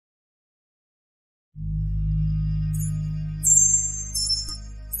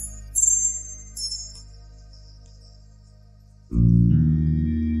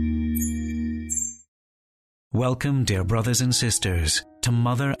Welcome, dear brothers and sisters, to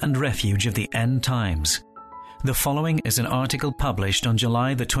Mother and Refuge of the End Times. The following is an article published on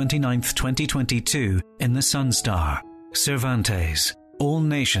July the 29th, 2022 in the Sunstar. Cervantes. All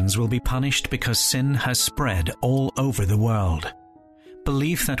nations will be punished because sin has spread all over the world.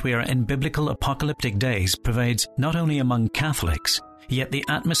 Belief that we are in biblical apocalyptic days pervades not only among Catholics, yet the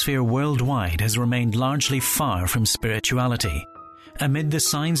atmosphere worldwide has remained largely far from spirituality. Amid the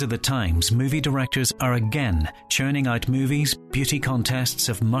signs of the times, movie directors are again churning out movies, beauty contests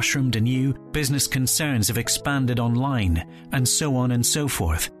have mushroomed anew, business concerns have expanded online, and so on and so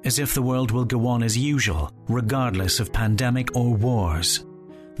forth, as if the world will go on as usual, regardless of pandemic or wars.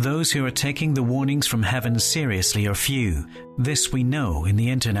 Those who are taking the warnings from heaven seriously are few. This we know in the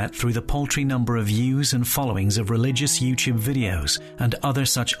internet through the paltry number of views and followings of religious YouTube videos and other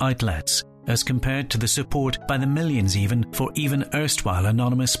such outlets, as compared to the support by the millions for even erstwhile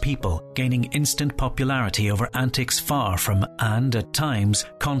anonymous people gaining instant popularity over antics far from, and at times,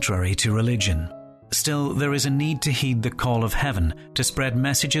 contrary to religion. Still, there is a need to heed the call of heaven to spread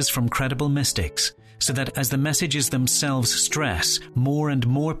messages from credible mystics, so that as the messages themselves stress, more and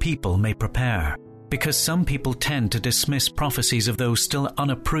more people may prepare. Because some people tend to dismiss prophecies of those still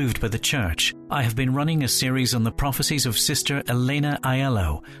unapproved by the Church, I have been running a series on the prophecies of Sister Elena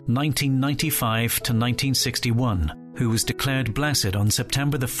 1995 to 1961, who was declared blessed on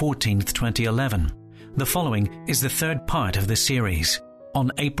September the 14th, 2011. The following is the third part of the series.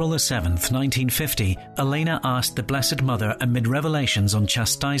 On April the 7th, 1950, Elena asked the Blessed Mother amid revelations on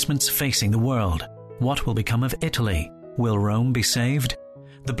chastisements facing the world, "What will become of Italy? Will Rome be saved?"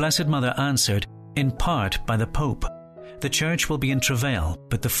 The Blessed Mother answered, "In part by the Pope. The Church will be in travail,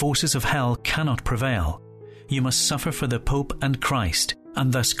 but the forces of hell cannot prevail. You must suffer for the Pope and Christ,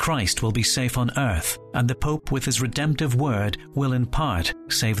 and thus Christ will be safe on earth, and the Pope with his redemptive word will in part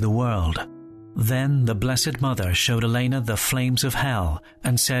save the world." Then the Blessed Mother showed Elena the flames of hell,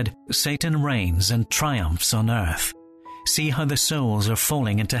 and said, "Satan reigns and triumphs on earth. See how the souls are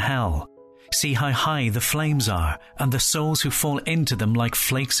falling into hell. See how high the flames are, and the souls who fall into them like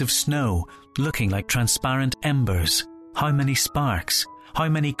flakes of snow, looking like transparent embers. How many sparks, how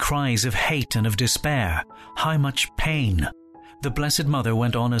many cries of hate and of despair, how much pain." The Blessed Mother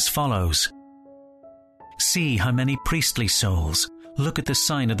went on as follows. "See how many priestly souls. Look at the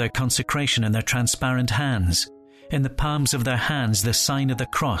sign of their consecration in their transparent hands. In the palms of their hands the sign of the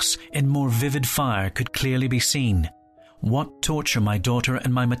cross in more vivid fire could clearly be seen. What torture, my daughter,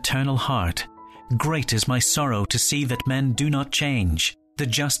 in my maternal heart! Great is my sorrow to see that men do not change. The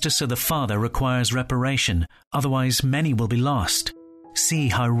justice of the Father requires reparation, otherwise many will be lost. See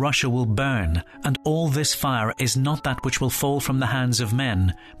how Russia will burn, and all this fire is not that which will fall from the hands of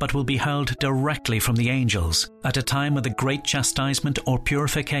men, but will be hurled directly from the angels, at a time of the great chastisement or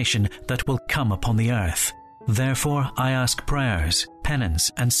purification that will come upon the earth. Therefore I ask prayers, penance,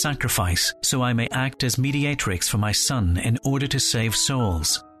 and sacrifice, so I may act as mediatrix for my son in order to save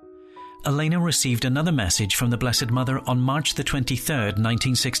souls." Elena received another message from the Blessed Mother on March the 23rd,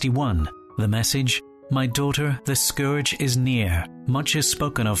 1961. The message, "My daughter, the scourge is near. Much is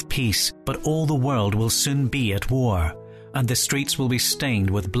spoken of peace, but all the world will soon be at war, and the streets will be stained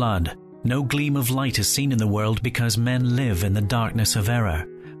with blood. No gleam of light is seen in the world because men live in the darkness of error,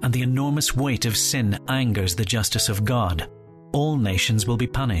 and the enormous weight of sin angers the justice of God. All nations will be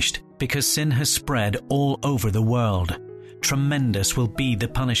punished, because sin has spread all over the world. Tremendous will be the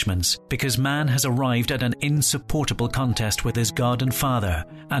punishments, because man has arrived at an insupportable contest with his God and Father,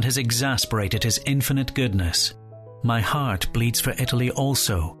 and has exasperated his infinite goodness. My heart bleeds for Italy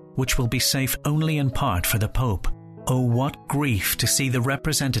also, which will be safe only in part for the Pope. Oh, what grief to see the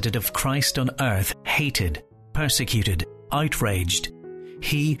representative of Christ on earth hated, persecuted, outraged.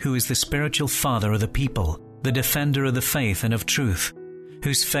 He who is the spiritual father of the people, the defender of the faith and of truth,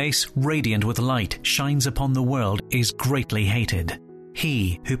 whose face, radiant with light, shines upon the world, is greatly hated.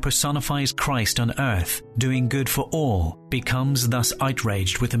 He who personifies Christ on earth, doing good for all, becomes thus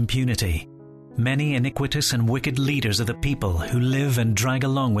outraged with impunity. Many iniquitous and wicked leaders of the people who live and drag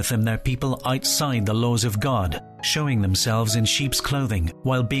along with them their people outside the laws of God, showing themselves in sheep's clothing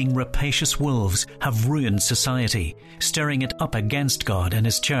while being rapacious wolves, have ruined society, stirring it up against God and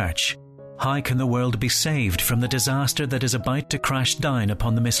His church. How can the world be saved from the disaster that is about to crash down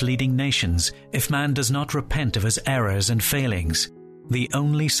upon the misleading nations if man does not repent of his errors and failings? The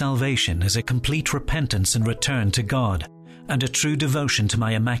only salvation is a complete repentance and return to God, and a true devotion to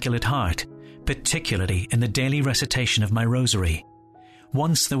my Immaculate Heart, particularly in the daily recitation of my Rosary.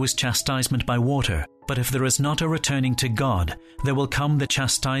 Once there was chastisement by water, but if there is not a returning to God, there will come the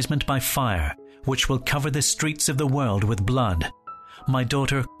chastisement by fire, which will cover the streets of the world with blood. My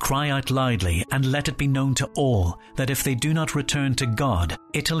daughter, cry out loudly, and let it be known to all that if they do not return to God,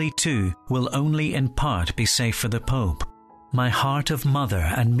 Italy too will only in part be safe for the Pope. My heart of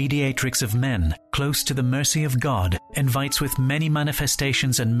mother and mediatrix of men, close to the mercy of God, invites with many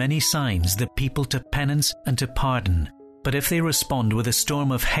manifestations and many signs the people to penance and to pardon. But if they respond with a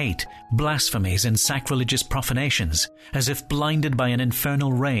storm of hate, blasphemies and sacrilegious profanations, as if blinded by an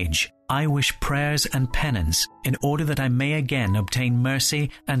infernal rage, I wish prayers and penance in order that I may again obtain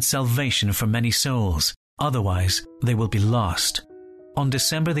mercy and salvation for many souls. Otherwise, they will be lost. On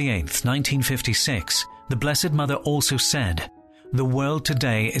December the 8th, 1956, the Blessed Mother also said, "The world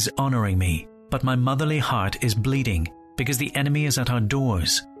today is honoring me, but my motherly heart is bleeding because the enemy is at our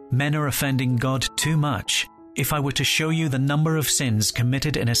doors. Men are offending God too much. If I were to show you the number of sins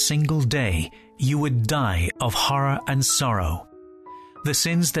committed in a single day, you would die of horror and sorrow." The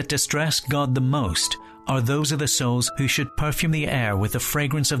sins that distress God the most are those of the souls who should perfume the air with the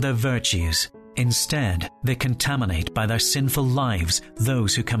fragrance of their virtues. Instead, they contaminate by their sinful lives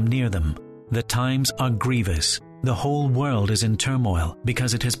those who come near them. The times are grievous. The whole world is in turmoil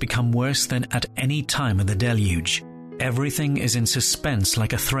because it has become worse than at any time of the deluge. Everything is in suspense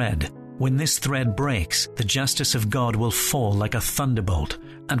like a thread. When this thread breaks, the justice of God will fall like a thunderbolt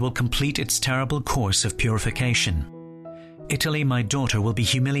and will complete its terrible course of purification. Italy, my daughter, will be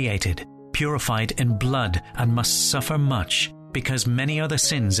humiliated, purified in blood, and must suffer much, because many are the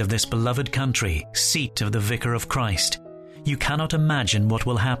sins of this beloved country, seat of the Vicar of Christ. You cannot imagine what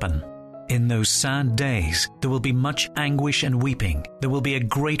will happen. In those sad days, there will be much anguish and weeping. There will be a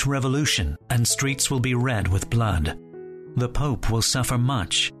great revolution, and streets will be red with blood. The Pope will suffer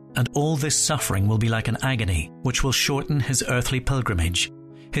much, and all this suffering will be like an agony, which will shorten his earthly pilgrimage.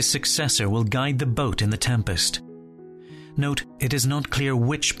 His successor will guide the boat in the tempest. Note, it is not clear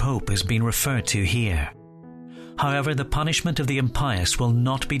which Pope is being referred to here. However, the punishment of the impious will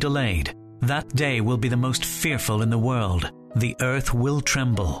not be delayed. That day will be the most fearful in the world. The earth will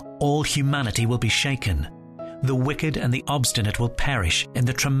tremble. All humanity will be shaken. The wicked and the obstinate will perish in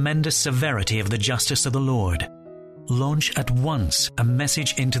the tremendous severity of the justice of the Lord. Launch at once a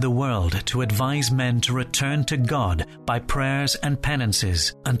message into the world to advise men to return to God by prayers and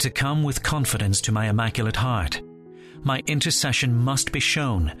penances, and to come with confidence to my Immaculate Heart. My intercession must be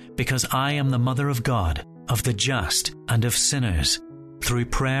shown, because I am the Mother of God, of the just, and of sinners. Through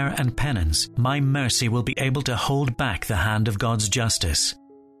prayer and penance, my mercy will be able to hold back the hand of God's justice.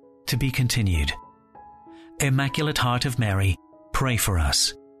 To be continued. Immaculate Heart of Mary, pray for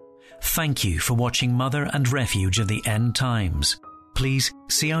us. Thank you for watching Mother and Refuge of the End Times. Please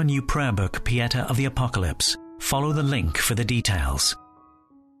see our new prayer book, Pieta of the Apocalypse. Follow the link for the details.